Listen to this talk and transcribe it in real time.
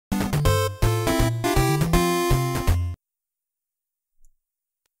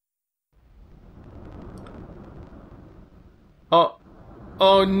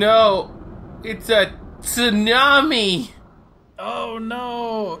Oh no! It's a tsunami! Oh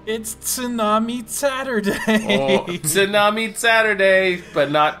no! It's Tsunami Tsaturday! Oh, Tsunami Tsaturday!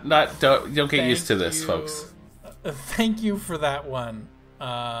 But don't get used to this, folks. Thank you for that one.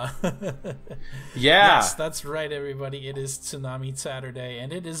 Yeah. Yes, that's right, everybody. It is Tsunami Tsaturday,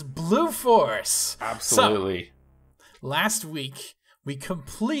 and it is Blue Force! Absolutely. So, last week, we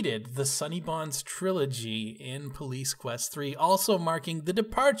completed the Sonny Bonds trilogy in Police Quest 3, also marking the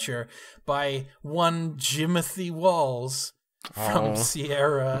departure by one Jimothy Walls from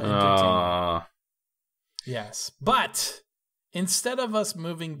Sierra Entertainment. Yes, but instead of us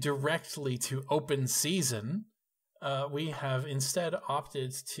moving directly to open season, we have instead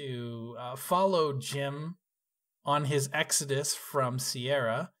opted to follow Jim on his exodus from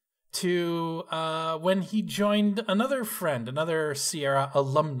Sierra to when he joined another friend, another Sierra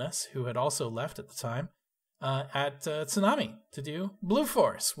alumnus who had also left at the time, at Tsunami to do Blue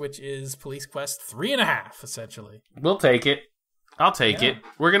Force, which is Police Quest 3.5, essentially. We'll take it. I'll take it.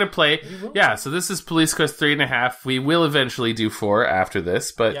 We're going to play. Yeah, so this is Police Quest 3.5. We will eventually do 4 after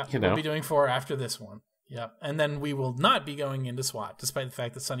this, but, we'll be doing 4 after this one. Yep, and then we will not be going into SWAT, despite the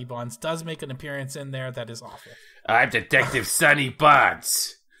fact that Sonny Bonds does make an appearance in there. That is awful. I'm Detective Sonny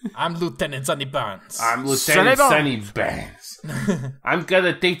Bonds. I'm Lieutenant Sonny Bonds. I'm Lieutenant Sonny Bonds. I'm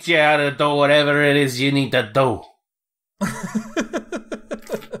gonna teach you how to do whatever it is you need to do.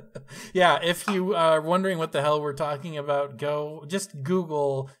 Yeah, if you are wondering what the hell we're talking about, just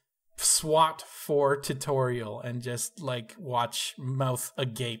Google SWAT 4 tutorial and just watch mouth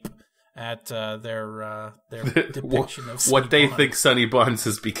agape at their depiction of Sonny what they Bonds. think Sonny Bonds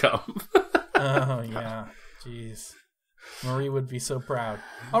has become. Oh yeah, jeez. Marie would be so proud.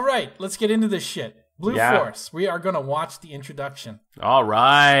 All right, let's get into this shit. Blue Force. We are going to watch the introduction. All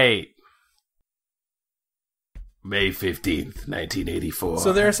right. May 15th, 1984.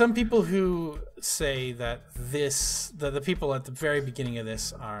 So there are some people who say that the people at the very beginning of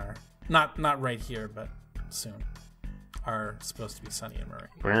this are, not right here, but soon, are supposed to be Sonny and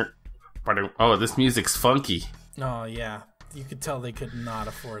Marie. Oh, this music's funky. Oh, yeah. You could tell they could not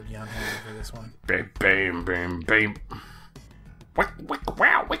afford Jan Hammer for this one. Bam, bam, bam, bam.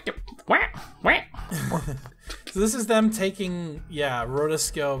 So this is them taking,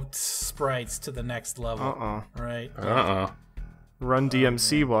 rotoscoped sprites to the next level. Right? Run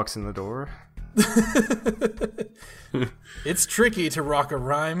DMC walks in the door. It's tricky to rock a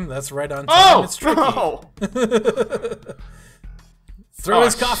rhyme. That's right on time. It's tricky. Oh! Throw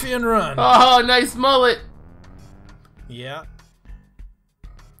his coffee and run. Oh, nice mullet. Yeah.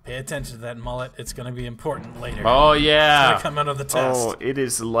 Pay attention to that mullet. It's going to be important later. Oh, yeah. It's going to come out of the test. Oh, it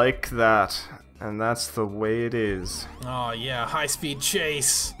is like that. And that's the way it is. Oh, yeah. High-speed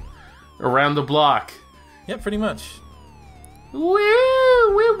chase. Around the block. Yeah, pretty much. Woo,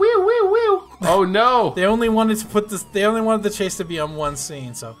 woo, woo, woo, woo. Oh, no. They only wanted the chase to be on one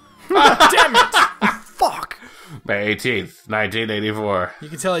scene, so... Damn it! Fuck! May 18th, 1984. You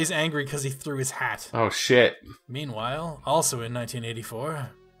can tell he's angry because he threw his hat. Oh, shit. Meanwhile, also in 1984...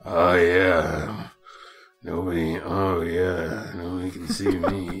 Oh, yeah. Nobody can see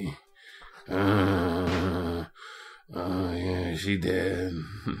me. Oh, yeah, she dead.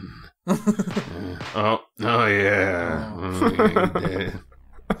 Oh, yeah. Oh, dead.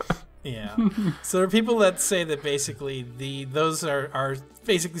 Yeah. So there are people that say that basically those are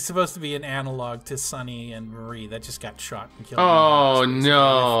basically supposed to be an analog to Sonny and Marie that just got shot and killed. Oh,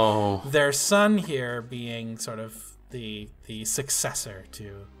 no. Their son here being sort of the successor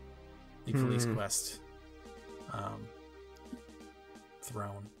to the Police Quest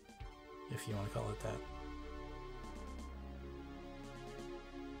throne, if you want to call it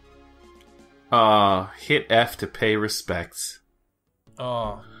that. Hit F to pay respects.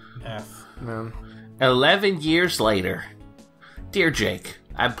 Oh, F. Man. 11 years later. Dear Jake,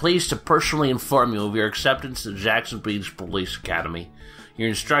 I'm pleased to personally inform you of your acceptance to Jackson Beach Police Academy. Your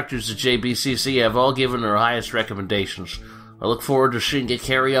instructors at JBCC have all given their highest recommendations. I look forward to seeing you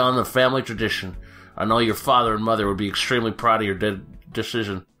carry on the family tradition. I know your father and mother would be extremely proud of your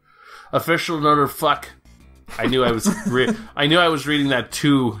decision. Official note of fuck. I knew I was reading that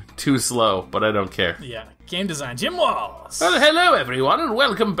too slow, but I don't care. Yeah. Game design, Jim Walls. Well, hello everyone, and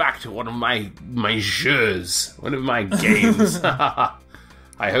welcome back to one of my jeux, one of my games. I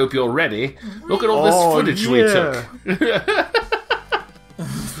hope you're ready. Look at all this footage we took.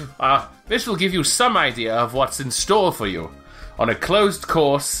 This will give you some idea of what's in store for you. On a closed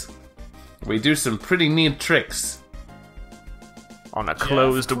course, we do some pretty neat tricks. On a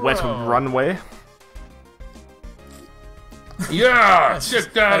closed, wet runway. Yeah,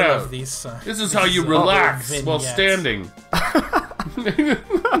 check that out. These, this is how you relax while standing.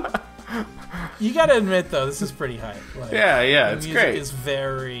 You gotta admit, though, this is pretty hype. Like, yeah, it's music great. Is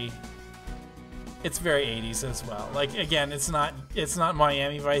very 80s as well. Like, again, it's not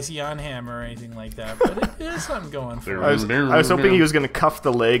Miami Vice Jan Hammer or anything like that, but it is something going for it. I was hoping he was going to cuff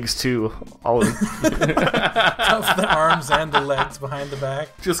the legs too. All of Cuff the arms and the legs behind the back.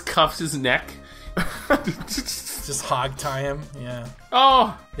 Just cuffs his neck. Just hog tie him. Yeah.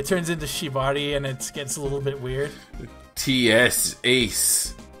 Oh, it turns into Shibari and it gets a little bit weird. T.S.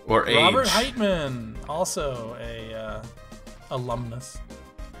 Ace or Age. Robert Heitman, also a alumnus.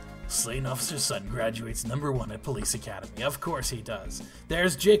 Slain officer's son graduates #1 at police academy. Of course he does.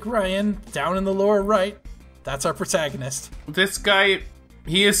 There's Jake Ryan down in the lower right. That's our protagonist. This guy,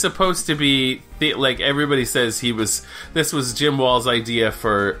 he is supposed to be like everybody says this was Jim Wall's idea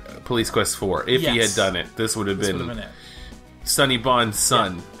for Police Quest 4. If he had done it, this would have been it. Sonny Bonds'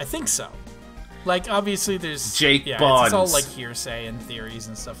 son. Yeah, I think so. Like, obviously there's Jake Bonds. It's all like hearsay and theories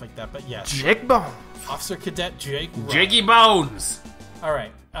and stuff like that, but yes. Jake Bones. Officer Cadet Jake Ryan. Jakey Bones. All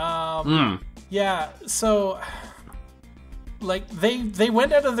right. Yeah, so like they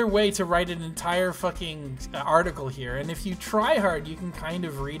went out of their way to write an entire fucking article here, and if you try hard, you can kind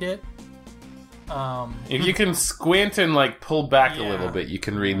of read it. If you can squint and like pull back a little bit, you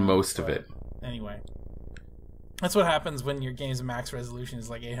can read most of it. Anyway, that's what happens when your game's max resolution is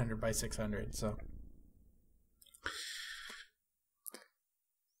like 800 by 600. So,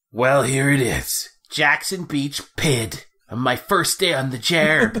 well, here it is, Jackson Beach PID. On my first day on the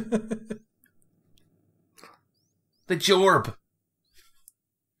job. The jorb.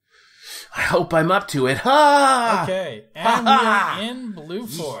 I hope I'm up to it. Ha! Okay, and we're in Blue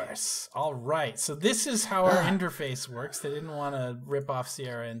Force. All right, so this is how our interface works. They didn't want to rip off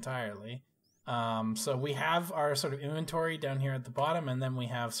Sierra entirely. So we have our sort of inventory down here at the bottom, and then we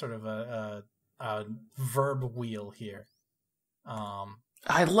have sort of a verb wheel here.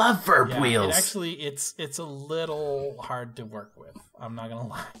 I love verb wheels. It's a little hard to work with. I'm not gonna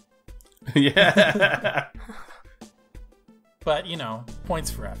lie. Yeah. But points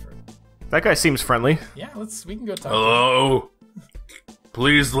for effort. That guy seems friendly. Yeah, we can go talk. Hello.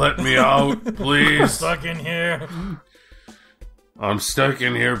 Please let me out, please. I'm stuck in here. I'm stuck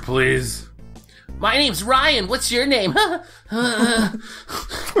in here, please. My name's Ryan. What's your name?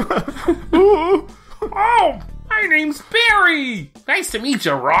 Oh. My name's Barry! Nice to meet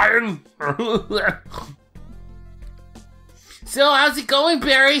you, Ryan! So, how's it going,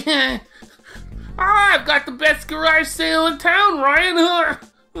 Barry? I've got the best garage sale in town, Ryan!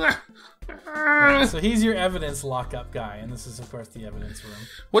 Yeah, so he's your evidence lockup guy, and this is, of course, the evidence room.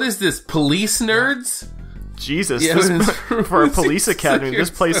 What is this, police nerds? Jesus, for a police academy, this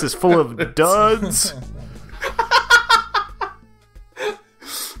place is full of duds.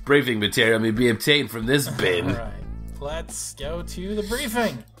 Briefing material may be obtained from this bin. Alright, let's go to the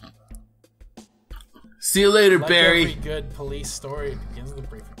briefing. See you later, Barry. Every good police story begins with a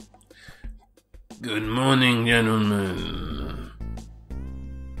briefing. Good morning, gentlemen.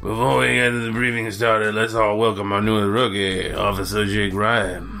 Before we get the briefing started, let's all welcome our newest rookie, Officer Jake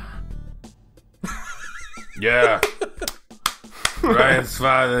Ryan. Yeah. Ryan's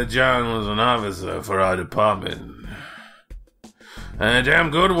father, John, was an officer for our department. And a damn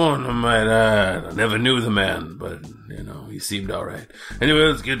good one, I might add. I never knew the man, but, he seemed alright. Anyway,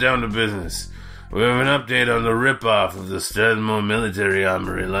 let's get down to business. We have an update on the rip-off of the Strathmore military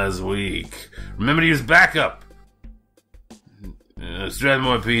armory last week. Remember to use backup!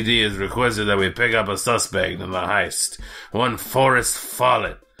 Strathmore PD has requested that we pick up a suspect in the heist. One Forrest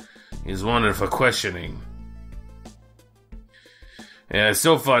Follett. He's wanted for questioning. Yeah,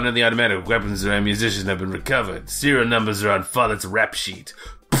 so far, none of the automatic weapons or ammunition have been recovered. Serial numbers are on Follett's rap sheet.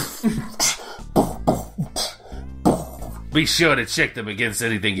 Be sure to check them against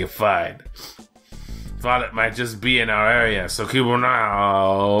anything you find. Follett might just be in our area, so keep an eye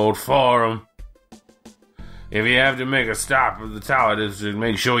out for him. If you have to make a stop at the Tower District,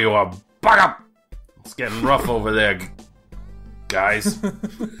 make sure you are buck up. It's getting rough over there, guys.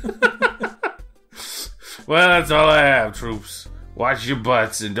 Well, that's all I have, troops. Watch your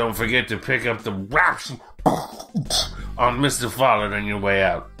butts and don't forget to pick up the rap sheet on Mr. Follett on your way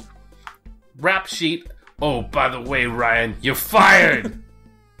out. Rap sheet. Oh, by the way, Ryan, you're fired.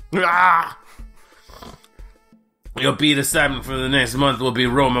 Your beat assignment for the next month will be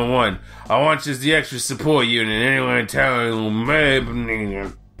Roman 1. I want you as the extra support unit. Anyone in town who may need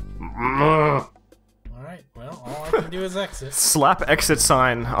it. Alright, well, all I can do is exit. Slap exit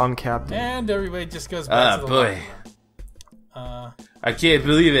sign on Captain. And everybody just goes back to the boy. I can't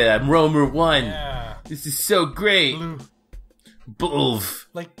believe it. I'm Romer 1. Yeah. This is so great. Blue. Bulv.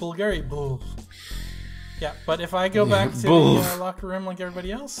 Like Bulgari Bulv. Yeah, but if I go back to the locker room like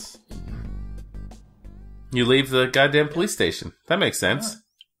everybody else... You leave the goddamn police station. That makes sense.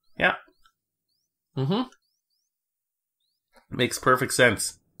 Yeah. Mm-hmm. Makes perfect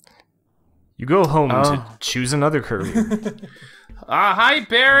sense. You go home to choose another career. Hi,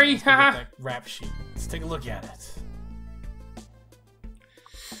 Barry. Let's get that rap sheet. Let's take a look at it.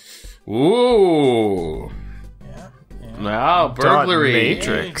 Ooh. Yeah. Wow, burglary.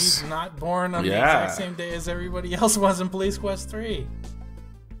 Matrix. Hey, he's not born on the exact same day as everybody else was in Police Quest 3.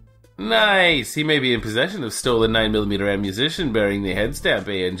 Nice. He may be in possession of stolen 9mm ammunition bearing the head stamp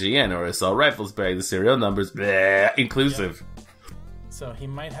ANGN or assault rifles bearing the serial numbers inclusive. Yep. So he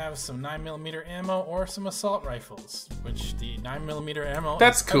might have some 9mm ammo or some assault rifles, which the 9mm ammo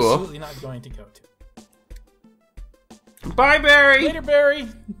is cool. Absolutely not going to go to. Bye, Barry. Later, Barry.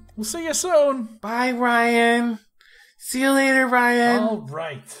 We'll see you soon. Bye, Ryan. See you later, Ryan. All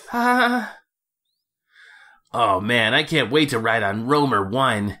right. Oh, man, I can't wait to ride on Roamer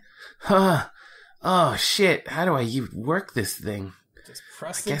 1. Oh, shit. How do I even work this thing? Just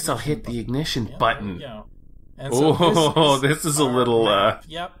press I guess I'll hit the ignition button. There we go. And so this is a little...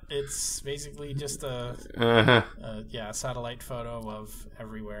 Yep, it's basically just a satellite photo of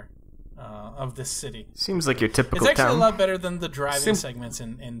everywhere. Of this city. Seems like your typical It's actually town. a lot better than the driving segments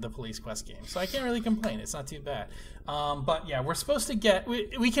in the Police Quest game, so I can't really complain. It's not too bad. But yeah, we're supposed to get...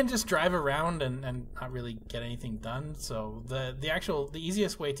 We can just drive around and not really get anything done, so the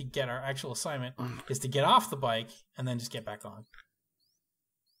easiest way to get our actual assignment is to get off the bike and then just get back on.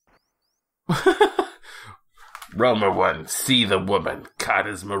 Roamer 1, see the woman,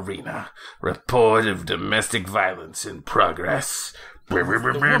 Carter's Marina. Report of domestic violence in progress. The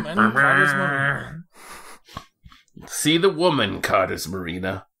woman, Carter's Marina. See the woman, Carter's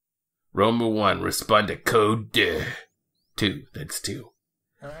Marina. Roamer 1, respond to code 2. That's 2.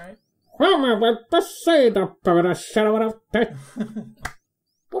 Alright. Roamer 1, proceed up for the shadow of death.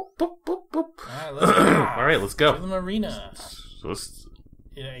 Boop, boop, boop, boop. Alright, let's go. To the marina. So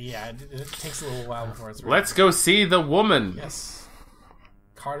Yeah, it takes a little while before it's ready. Let's go see the woman. Yes.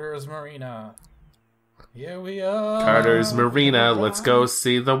 Carter's Marina. Here we are. Carter's Marina. Let's go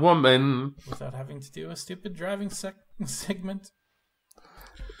see the woman. Without having to do a stupid driving segment.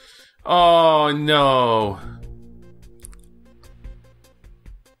 Oh, no.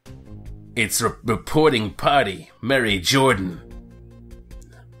 It's a reporting party. Mary Jordan.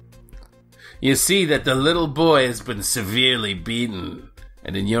 You see that the little boy has been severely beaten.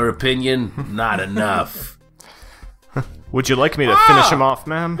 And in your opinion, not enough. Would you like me to finish him off,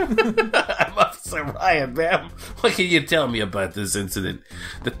 ma'am? I'm Officer Ryan, ma'am. What can you tell me about this incident?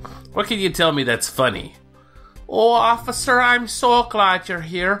 What can you tell me that's funny? Oh, officer, I'm so glad you're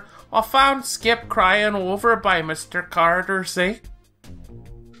here. I found Skip crying over by Mr. Carter, see?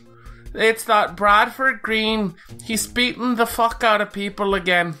 It's that Bradford Green. He's beating the fuck out of people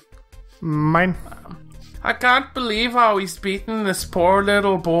again. Mine. I can't believe how he's beating this poor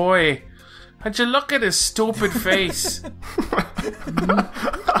little boy. And you look at his stupid face.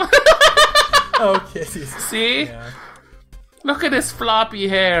 Okay. See? Yeah. Look at his floppy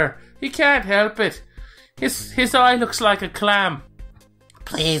hair. He can't help it. His eye looks like a clam.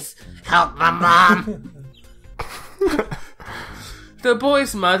 Please, help my mom. The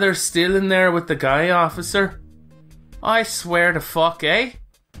boy's mother's still in there with the guy, officer. I swear to fuck, eh?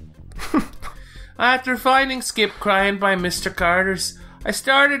 After finding Skip crying by Mr. Carter's, I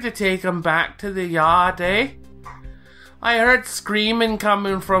started to take him back to the yacht, eh? I heard screaming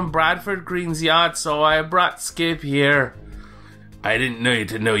coming from Bradford Green's yacht, so I brought Skip here. I didn't know you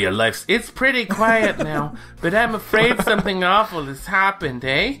to know your life. It's pretty quiet now, but I'm afraid something awful has happened,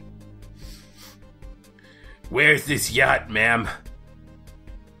 eh? Where's this yacht, ma'am?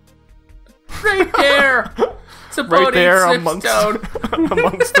 Right there! It's about Right there 8 amongst, down.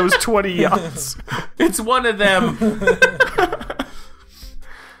 amongst those 20 yachts. It's one of them.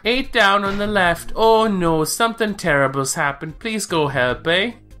 8 down on the left. Oh no, something terrible's happened. Please go help,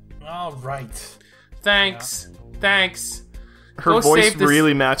 eh? All right. Thanks. Thanks. Her Go voice save this-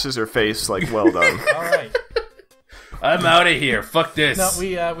 really matches her face, like, well done. All right. I'm out of here. Fuck this.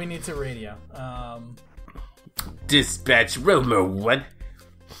 No, we need to radio. Dispatch Roamer 1.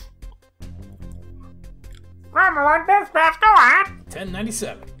 Roamer 1, dispatch, go on.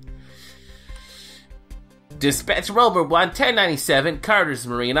 1097. Dispatch Roamer 1, 1097, Carter's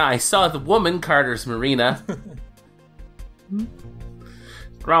Marina. I saw the woman, Carter's Marina.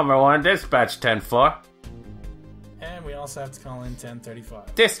 Roamer 1, dispatch 10-4. And we also have to call in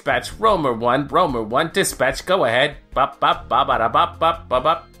 1035. Dispatch Roamer 1, dispatch, go ahead. Bop, bop, bop, bop, bop, bop, bop,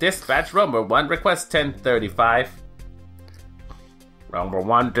 bop. Dispatch Roamer 1, request 1035. Number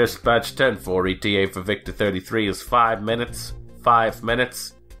 1, dispatch 10-4, ETA for Victor 33 is 5 minutes. 5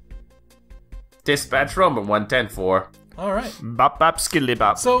 minutes. Dispatch Roman 110-4. All right. Bop bop skilly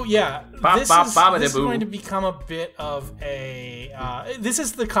bop. So yeah, Bop, this bop, is bobbity-boo. going to become a bit of a. This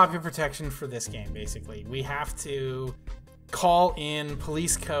is the copy protection for this game. Basically, we have to call in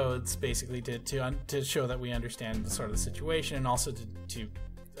police codes basically to show that we understand the sort of the situation and also to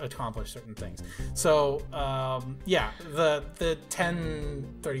accomplish certain things. So yeah, the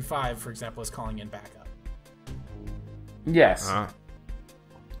 1035, for example, is calling in backup. Yes.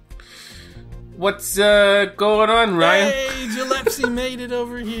 What's going on, Ryan? Hey, Gillespie made it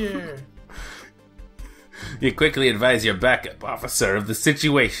over here. You quickly advise your backup officer of the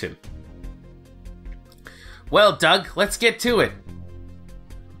situation. Well, Doug, let's get to it.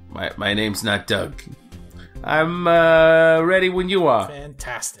 My name's not Doug. I'm ready when you are.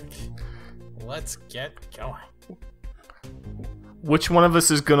 Fantastic. Let's get going. Which one of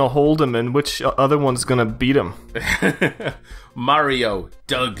us is gonna hold him and which other one's gonna beat him? Mario,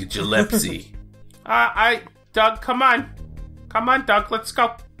 Doug Gillespie. Doug, come on. Come on, Doug, let's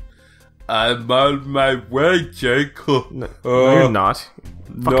go. I'm on my way, Jake. No, you're not.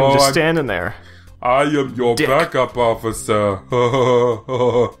 Fucking just standing there. I am your Dick. backup officer.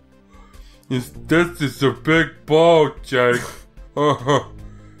 This is a big boat, Jake.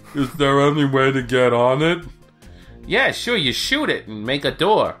 Is there any way to get on it? Yeah, sure, you shoot it and make a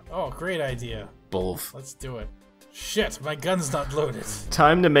door. Oh, great idea. Bulf. Let's do it. Shit, my gun's not loaded.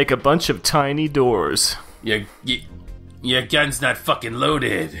 Time to make a bunch of tiny doors. Your gun's not fucking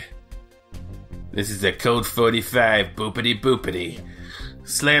loaded. This is a code 45, boopity boopity.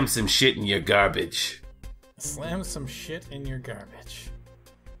 Slam some shit in your garbage. Slam some shit in your garbage.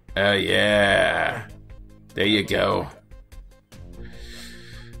 Oh yeah. There you go.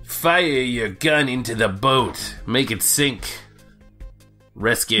 Fire your gun into the boat. Make it sink.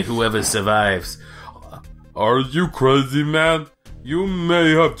 Rescue whoever survives. Are you crazy, man? You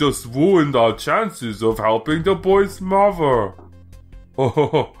may have just ruined our chances of helping the boy's mother.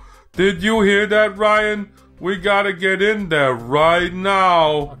 Oh, did you hear that, Ryan? We gotta get in there right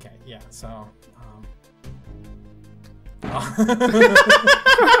now. Okay, yeah, so... Alright,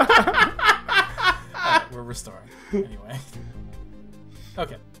 we're restoring. Anyway.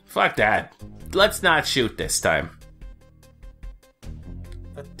 Okay. Fuck that. Let's not shoot this time.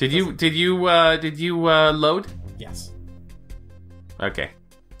 Did you load? Yes. Okay.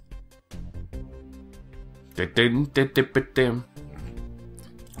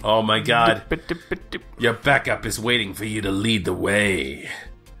 Oh my god. Your backup is waiting for you to lead the way.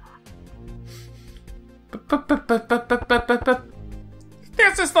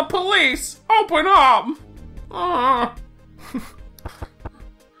 This is the police! Open up!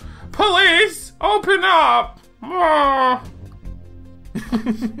 Police! Open up!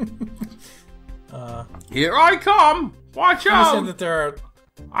 Here I come! Watch You out! said that there are...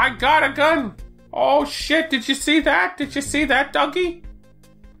 I got a gun! Oh shit, did you see that? Did you see that, Dougie?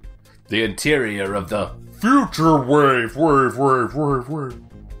 The interior of the Future wave.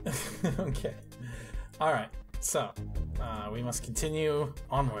 Okay. Alright, so... we must continue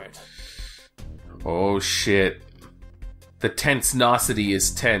onward. Oh shit. The tensenosity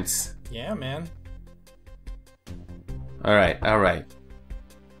is tense. Yeah, man. Alright.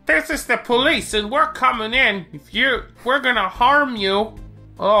 This is the police and we're coming in. We're gonna harm you.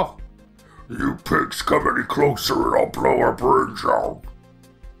 Oh. You pigs come any closer and I'll blow our brains out.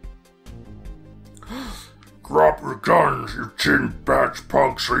 Drop your guns, you tin batch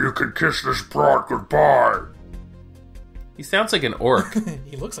punks, so you can kiss this broad goodbye. He sounds like an orc.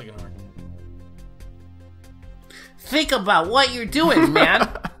 He looks like an orc. Think about what you're doing, man.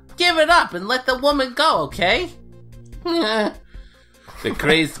 Give it up and let the woman go, okay? The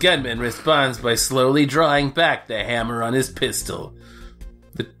crazed gunman responds by slowly drawing back the hammer on his pistol.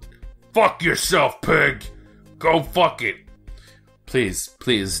 Fuck yourself, pig. Go fuck it.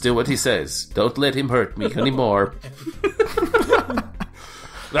 Please, do what he says. Don't let him hurt me anymore.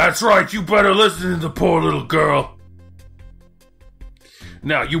 That's right, you better listen to the poor little girl.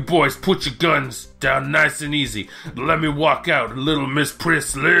 Now, you boys, put your guns down nice and easy. Let me walk out and little Miss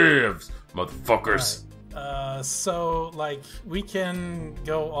Priss lives, motherfuckers. Right. So, like, we can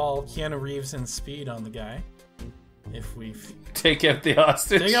go all Keanu Reeves and speed on the guy. If we... Take out the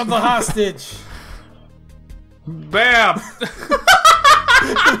hostage. Take out the hostage! Bam!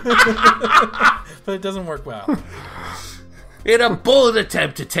 But it doesn't work well. In a bold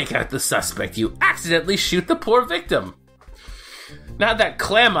attempt to take out the suspect, you accidentally shoot the poor victim. Now that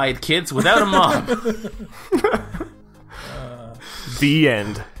clam-eyed kid's without a mom. The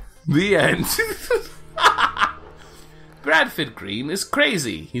end. The end. Bradford Green is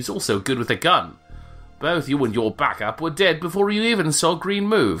crazy. He's also good with a gun. Both you and your backup were dead before you even saw Green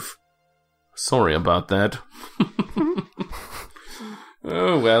move. Sorry about that.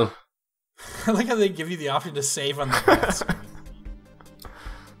 Oh, well. I like how they give you the option to save on the death screen.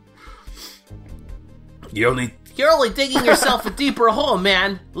 You're only digging yourself a deeper hole,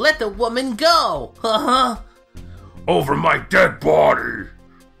 man. Let the woman go. Over my dead body.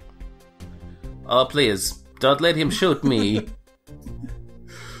 Oh, please, don't let him shoot me.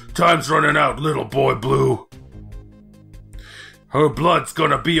 Time's running out, little boy blue. Her blood's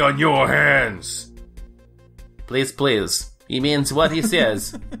gonna be on your hands. Please. He means what he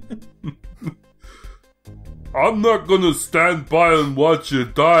says. I'm not gonna stand by and watch you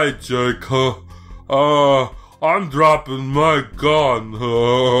die, Jake. I'm dropping my gun.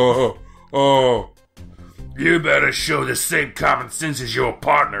 You better show the same common sense as your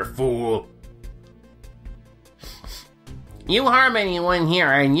partner, fool. You harm anyone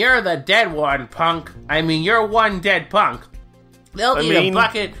here, and you're the dead one, punk. I mean, you're one dead punk. They'll need a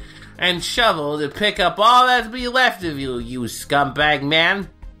bucket and shovel to pick up all that's be left of you, you scumbag man.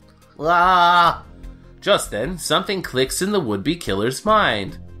 Just then, something clicks in the would-be killer's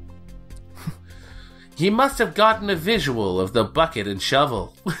mind. He must have gotten a visual of the bucket and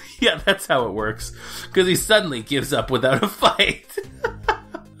shovel. Yeah, that's how it works. Because he suddenly gives up without a fight.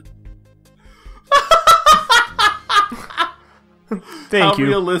 Thank you.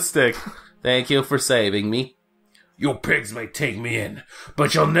 How realistic. Thank you for saving me. You pigs may take me in,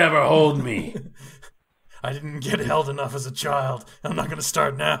 but you'll never hold me. I didn't get held enough as a child. I'm not gonna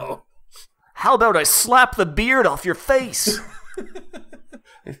start now. How about I slap the beard off your face?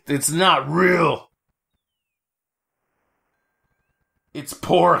 It's not real. It's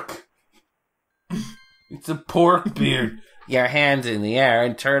pork. It's a pork beard. Your hands in the air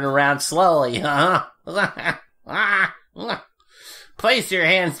and turn around slowly, huh? Place your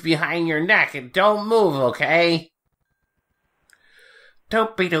hands behind your neck and don't move, okay?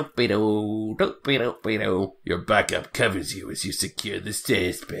 Doopy-doopy-doo, doopy-doopy-doo. Your backup covers you as you secure the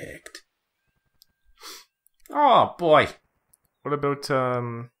suspect. Oh, boy. What about,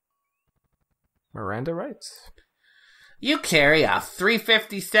 Miranda rights? You carry a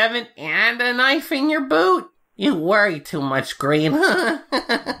 .357 and a knife in your boot. You worry too much, Green.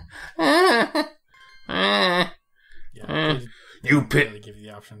 You Really give you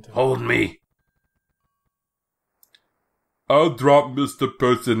the option to hold me. I'll drop Mr.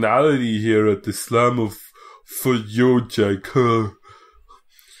 Personality here at the slam for you, Jake.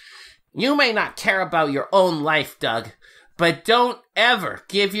 You may not care about your own life, Doug, but don't ever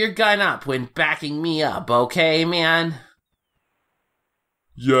give your gun up when backing me up, okay, man?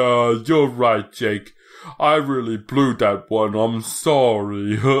 Yeah, you're right, Jake. I really blew that one. I'm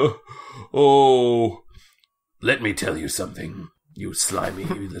sorry. Oh. Let me tell you something, you slimy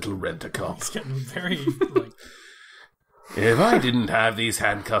little rent-a-cop. It's getting very, If I didn't have these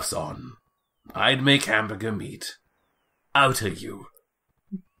handcuffs on, I'd make hamburger meat out of you.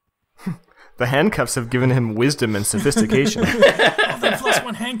 The handcuffs have given him wisdom and sophistication. then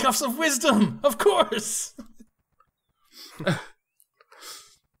 +1 handcuffs of wisdom, of course.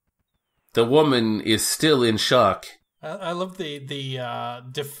 The woman is still in shock. I love the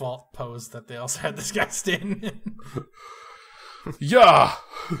default pose that they also had this guy stand in. Yeah.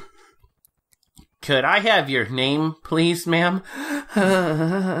 Could I have your name, please, ma'am?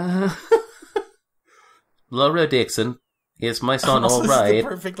 Laura Dixon. Is my son all right?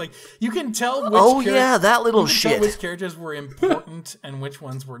 Perfect. You can tell which that little you can tell which characters were important and which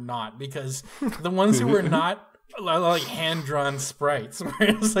ones were not, because the ones who were not are like hand-drawn sprites, where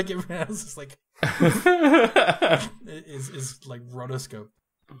it's like everyone else is like is like rotoscope.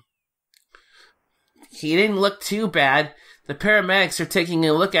 He didn't look too bad. The paramedics are taking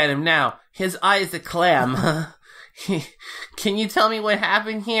a look at him now. His eye's a clam. Can you tell me what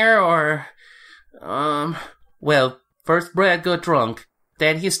happened here, or... Well, first Brad got drunk.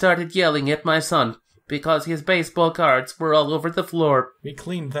 Then he started yelling at my son because his baseball cards were all over the floor. We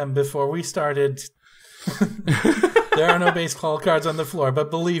cleaned them before we started. There are no baseball cards on the floor, but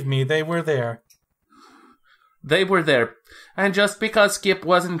believe me, they were there. They were there. And just because Skip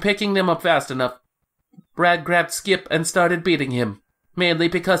wasn't picking them up fast enough, Brad grabbed Skip and started beating him. Mainly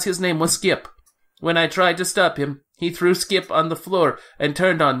because his name was Skip. When I tried to stop him, he threw Skip on the floor and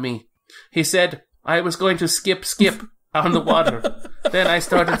turned on me. He said I was going to skip on the water. Then I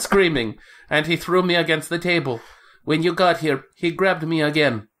started screaming, and he threw me against the table. When you got here, he grabbed me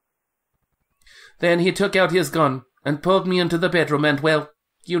again. Then he took out his gun and pulled me into the bedroom, and, well,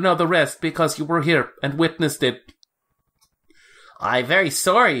 you know the rest because you were here and witnessed it. I'm very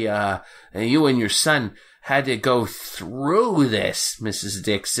sorry, you and your son. had to go through this, Mrs.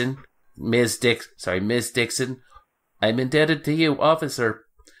 Dixon. Ms. Dixon. I'm indebted to you, officer.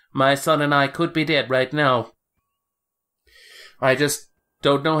 My son and I could be dead right now. I just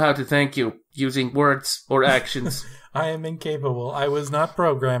don't know how to thank you using words or actions. I am incapable. I was not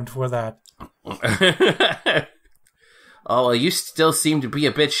programmed for that. Oh, you still seem to be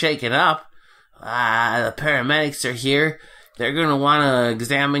a bit shaken up. The paramedics are here. They're going to want to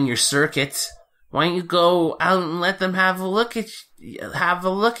examine your circuits. Why don't you go out and let them have a look at you?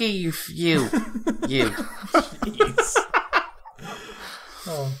 You. Jeez.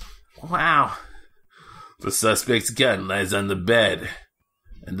 Oh. Wow. The suspect's gun lies on the bed,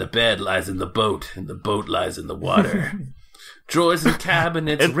 and the bed lies in the boat, and the boat lies in the water. Drawers and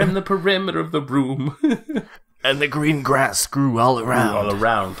cabinets rim the perimeter of the room. And the green grass grew all around.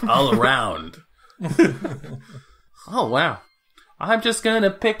 All around. Oh, wow. I'm just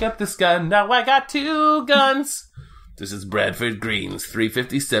gonna pick up this gun. Now I got 2 guns. This is Bradford Green's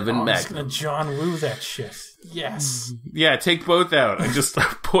 357 I'm just Magnum. gonna John Woo that shit. Yes. Yeah, take both out and just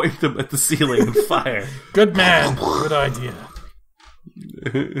point them at the ceiling and fire. Good man. Good idea.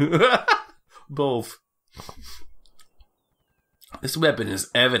 Both. This weapon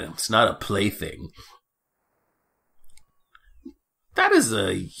is evidence, not a plaything. That is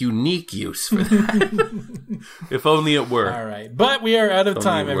a unique use for that. If only it were. All right. But we are out of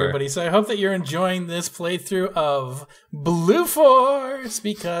time, everybody. So I hope that you're enjoying this playthrough of Blue Force,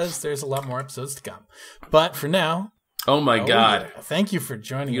 because there's a lot more episodes to come. But for now... Oh my God. Yeah. Thank you for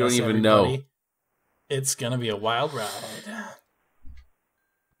joining us, You don't even everybody. know. It's going to be a wild ride.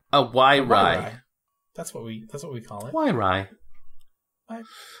 A Y-Rye. That's what we call it. Y-Rye. What?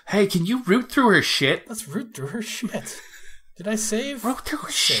 Hey, can you root through her shit? Let's root through her shit. Did I save? Root through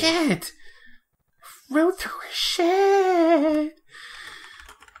her shit. Root through her shit.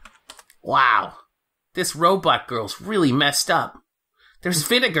 Wow. This robot girl's really messed up. There's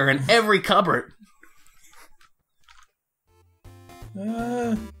vinegar in every cupboard.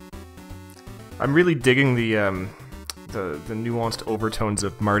 I'm really digging the nuanced overtones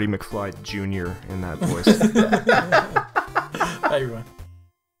of Marty McFly Jr. in that voice. Bye, everyone.